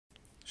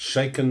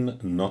Shaken,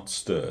 Not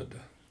Stirred.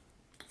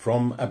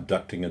 From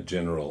Abducting a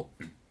General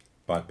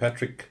by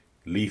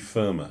Leigh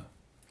Fermor.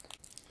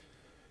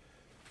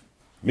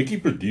 Mickey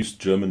produced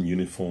German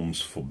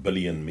uniforms for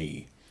Billy and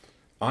me.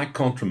 I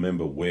can't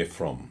remember where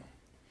from.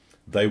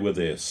 They were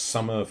their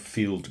summer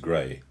field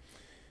grey.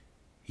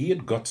 He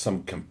had got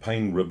some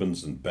campaign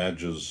ribbons and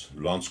badges,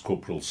 lance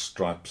corporal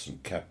stripes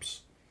and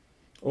caps,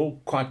 all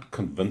quite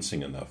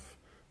convincing enough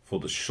for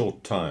the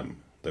short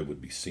time they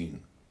would be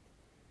seen.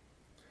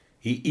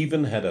 He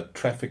even had a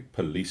traffic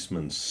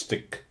policeman's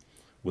stick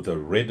with a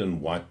red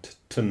and white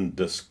tin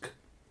disc.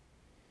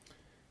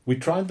 We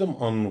tried them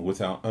on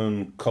with our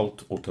own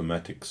Colt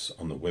automatics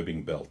on the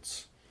webbing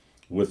belts,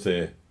 with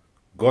their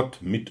Gott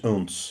mit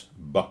uns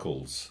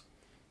buckles,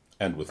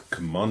 and with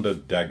commando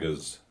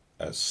daggers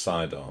as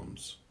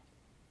sidearms.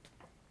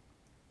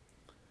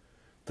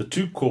 The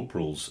two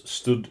corporals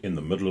stood in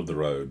the middle of the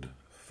road,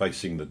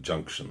 facing the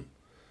junction,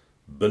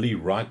 Billy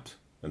right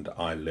and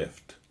I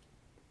left.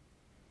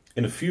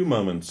 In a few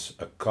moments,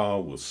 a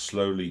car was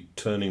slowly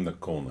turning the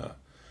corner,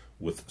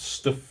 with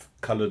stiff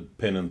coloured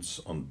pennants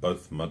on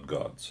both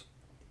mudguards.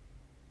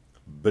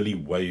 Billy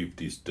waved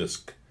his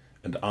disc,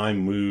 and I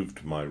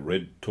moved my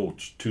red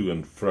torch to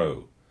and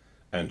fro,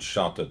 and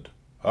shouted,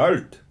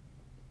 "Halt!"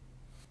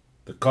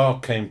 The car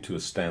came to a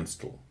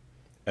standstill,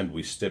 and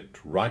we stepped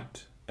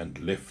right and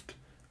left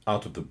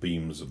out of the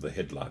beams of the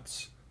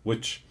headlights,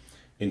 which,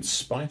 in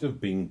spite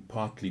of being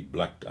partly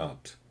blacked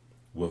out,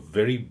 were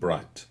very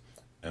bright,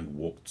 and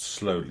walked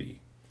slowly,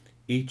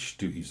 each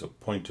to his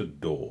appointed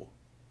door.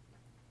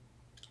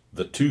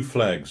 The two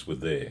flags were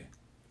there,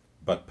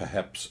 but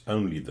perhaps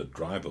only the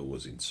driver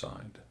was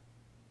inside.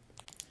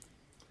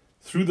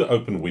 Through the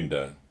open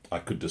window I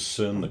could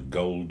discern the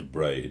gold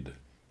braid,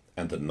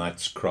 and the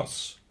knight's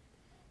cross,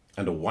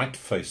 and a white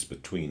face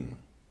between.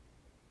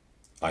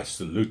 I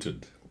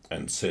saluted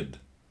and said,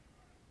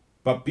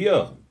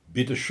 "Papier,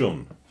 bitte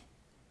schön."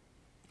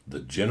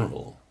 The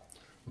general,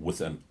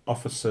 with an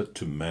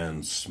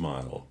officer-to-man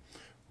smile,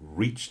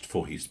 reached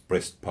for his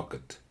breast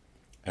pocket,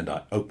 and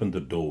I opened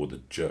the door with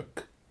a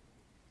jerk.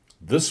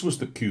 This was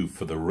the cue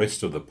for the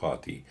rest of the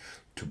party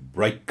to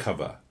break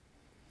cover,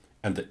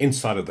 and the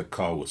inside of the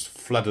car was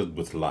flooded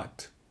with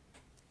light.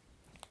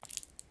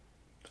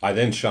 I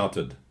then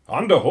shouted,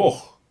 "Hände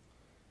hoch!"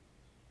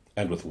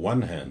 and with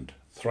one hand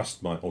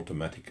thrust my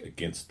automatic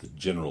against the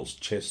general's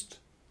chest.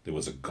 There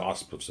was a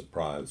gasp of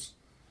surprise,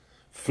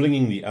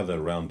 flinging the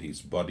other round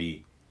his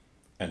body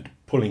and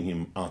pulling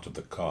him out of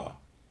the car.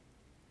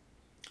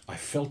 I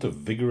felt a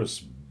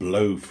vigorous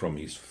blow from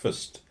his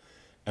fist,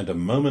 and a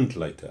moment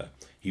later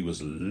he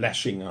was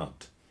lashing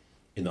out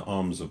in the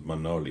arms of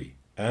Manoli,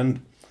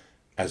 and,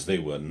 as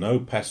there were no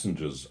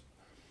passengers,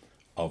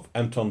 of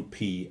Anton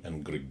P.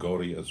 and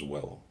Grigori as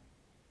well.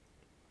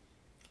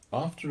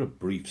 After a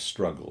brief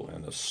struggle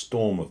and a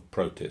storm of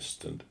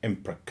protest and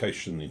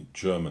imprecation in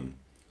German,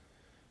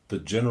 the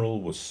general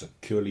was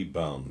securely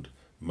bound.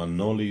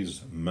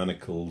 Manoli's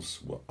manacles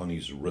were on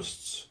his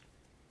wrists,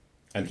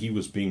 and he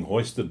was being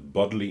hoisted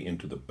bodily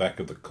into the back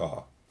of the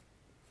car.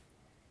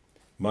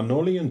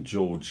 Manoli and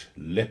George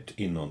leapt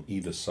in on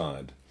either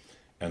side,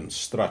 and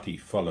Strati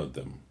followed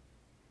them.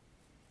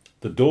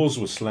 The doors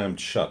were slammed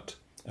shut,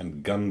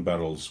 and gun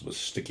barrels were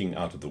sticking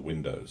out of the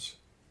windows.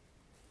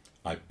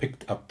 I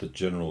picked up the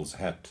general's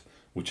hat,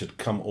 which had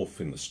come off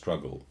in the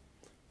struggle,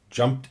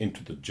 jumped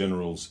into the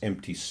general's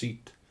empty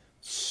seat,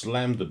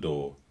 slammed the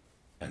door,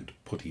 and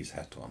put his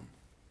hat on.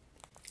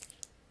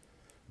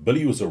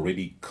 Billy was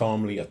already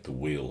calmly at the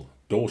wheel,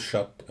 door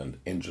shut and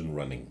engine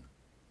running.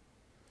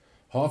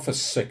 Half a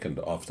second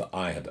after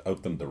I had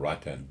opened the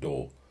right-hand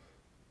door,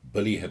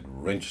 Billy had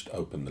wrenched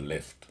open the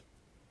left.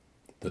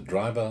 The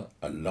driver,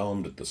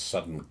 alarmed at the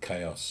sudden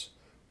chaos,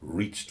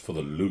 reached for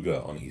the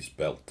Luger on his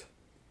belt.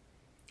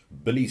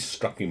 Billy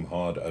struck him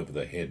hard over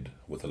the head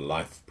with a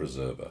life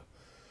preserver.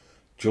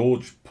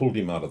 George pulled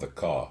him out of the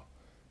car,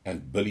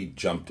 and Billy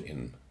jumped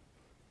in,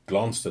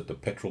 glanced at the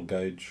petrol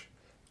gauge,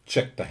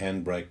 checked the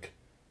handbrake,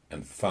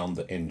 and found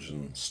the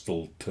engine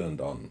still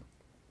turned on.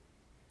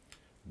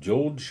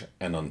 George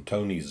and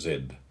Antoni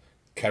Z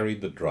carried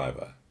the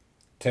driver,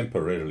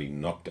 temporarily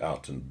knocked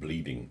out and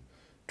bleeding,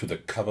 to the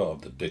cover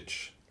of the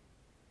ditch.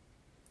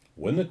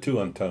 When the two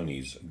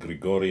Antonis,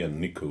 Grigori and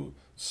Niku,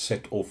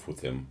 set off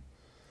with him,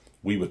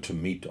 we were to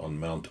meet on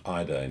Mount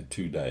Ida in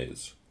 2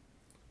 days.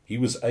 He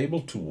was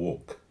able to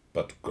walk,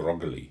 but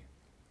groggily.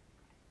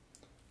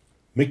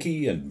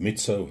 Mickey and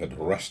Mitzo had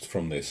rushed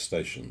from their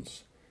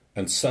stations,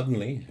 and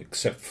suddenly,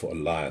 except for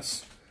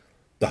Elias,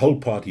 the whole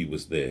party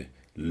was there,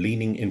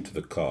 leaning into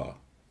the car,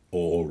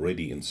 or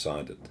already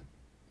inside it.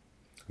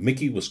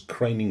 Mickey was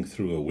craning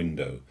through a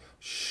window,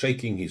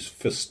 shaking his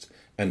fist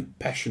and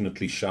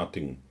passionately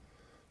shouting,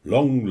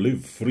 "Long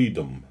live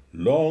freedom!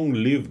 Long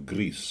live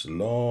Greece!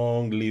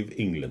 Long live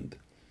England!"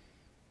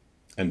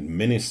 and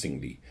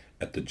menacingly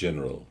at the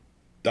general,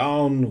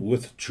 "Down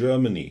with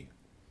Germany!"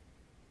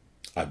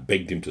 I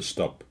begged him to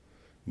stop,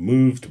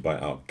 moved by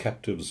our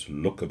captive's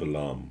look of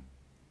alarm.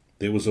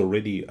 There was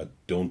already a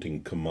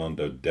daunting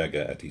commando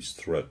dagger at his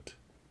throat.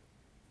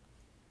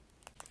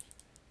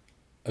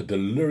 A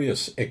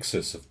delirious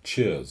excess of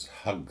cheers,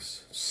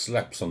 hugs,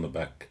 slaps on the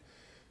back,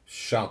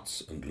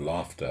 shouts and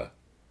laughter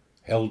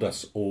held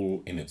us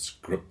all in its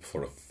grip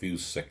for a few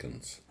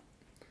seconds.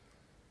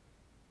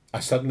 I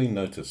suddenly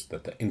noticed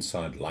that the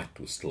inside light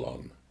was still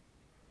on.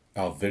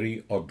 Our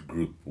very odd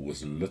group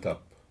was lit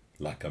up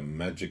like a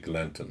magic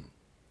lantern.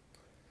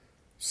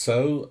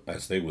 So,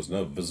 as there was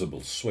no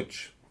visible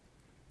switch,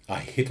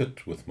 I hit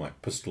it with my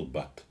pistol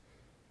butt,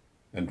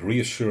 and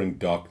reassuring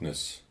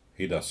darkness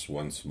hid us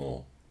once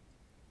more.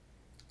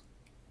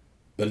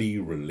 Billy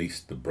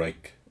released the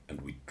brake,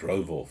 and we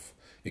drove off,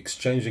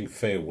 exchanging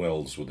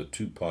farewells with the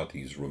two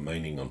parties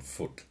remaining on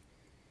foot.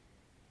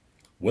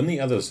 When the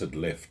others had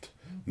left,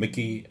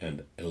 Mickey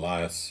and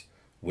Elias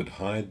would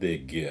hide their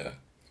gear,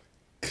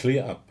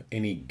 clear up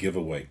any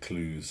giveaway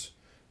clues,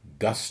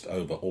 dust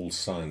over all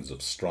signs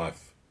of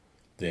strife,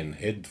 then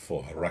head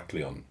for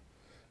Heraklion,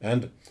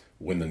 and,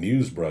 when the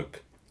news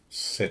broke,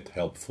 set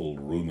helpful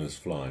rumours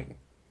flying.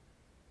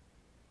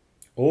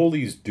 All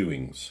these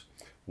doings,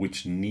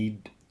 which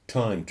need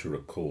time to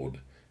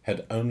record,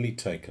 had only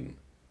taken,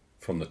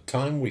 from the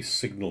time we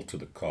signalled to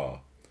the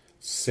car,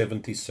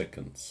 70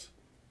 seconds.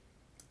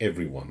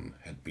 Everyone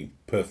had been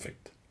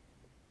perfect.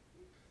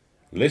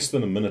 Less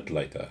than a minute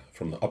later,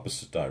 from the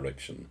opposite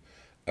direction,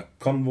 a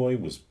convoy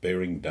was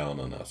bearing down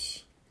on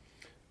us.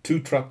 2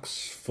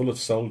 trucks full of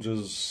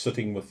soldiers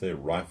sitting with their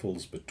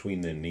rifles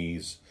between their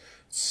knees,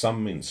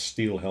 some in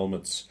steel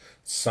helmets,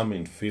 some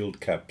in field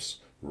caps,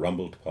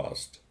 rumbled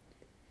past.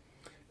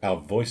 Our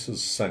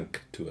voices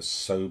sank to a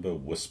sober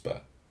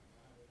whisper.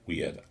 We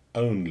had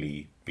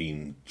only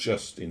been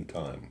just in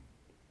time.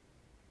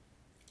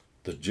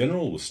 The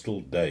general was still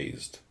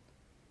dazed.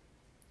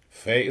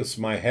 "Where is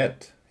my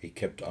hat?" he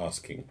kept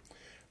asking.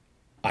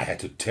 I had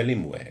to tell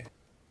him where.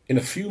 In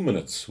a few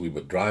minutes we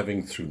were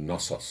driving through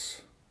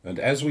Knossos, and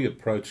as we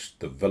approached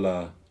the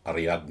Villa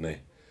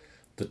Ariadne,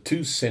 the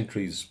 2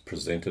 sentries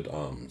presented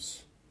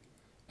arms.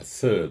 A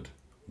third,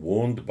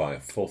 warned by a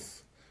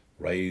 4th,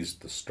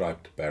 raised the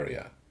striped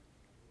barrier.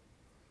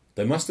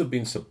 They must have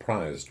been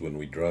surprised when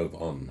we drove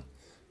on,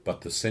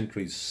 but the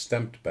sentries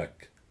stamped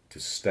back to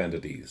stand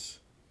at ease.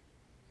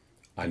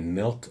 I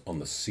knelt on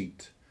the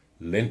seat,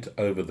 leant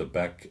over the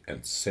back,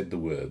 and said the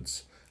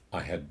words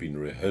I had been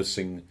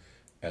rehearsing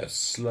as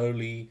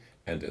slowly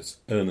and as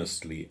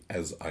earnestly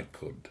as I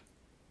could.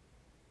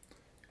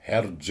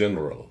 "Herr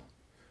General,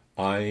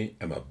 I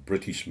am a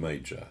British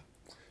major.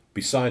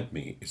 Beside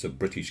me is a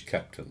British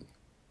captain.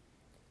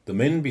 The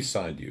men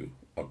beside you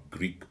are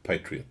Greek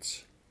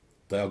patriots.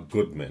 They are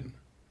good men.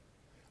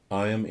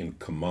 I am in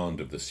command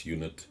of this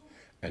unit,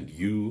 and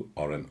you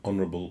are an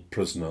honourable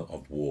prisoner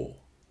of war.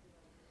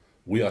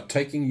 We are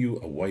taking you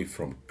away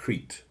from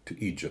Crete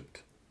to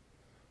Egypt.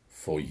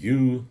 For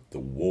you, the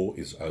war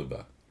is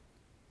over.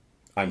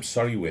 I'm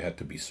sorry we had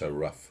to be so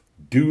rough.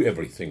 Do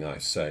everything I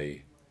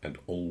say, and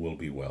all will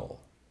be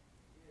well."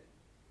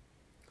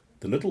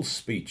 The little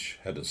speech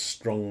had a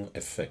strong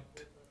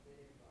effect.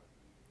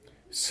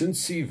 "Sind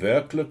Sie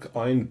wirklich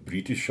ein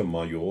britischer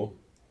Major?"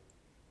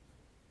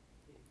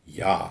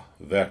 "Ja,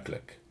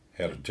 wirklich,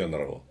 Herr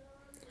General.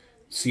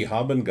 Sie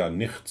haben gar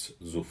nichts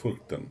zu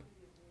fürchten."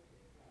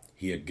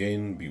 He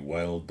again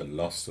bewailed the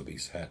loss of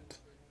his hat,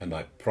 and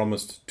I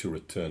promised to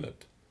return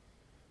it.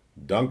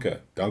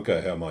 "Danke,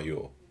 danke, Herr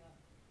Major."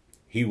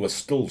 He was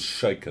still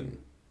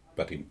shaken,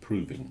 but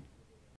improving.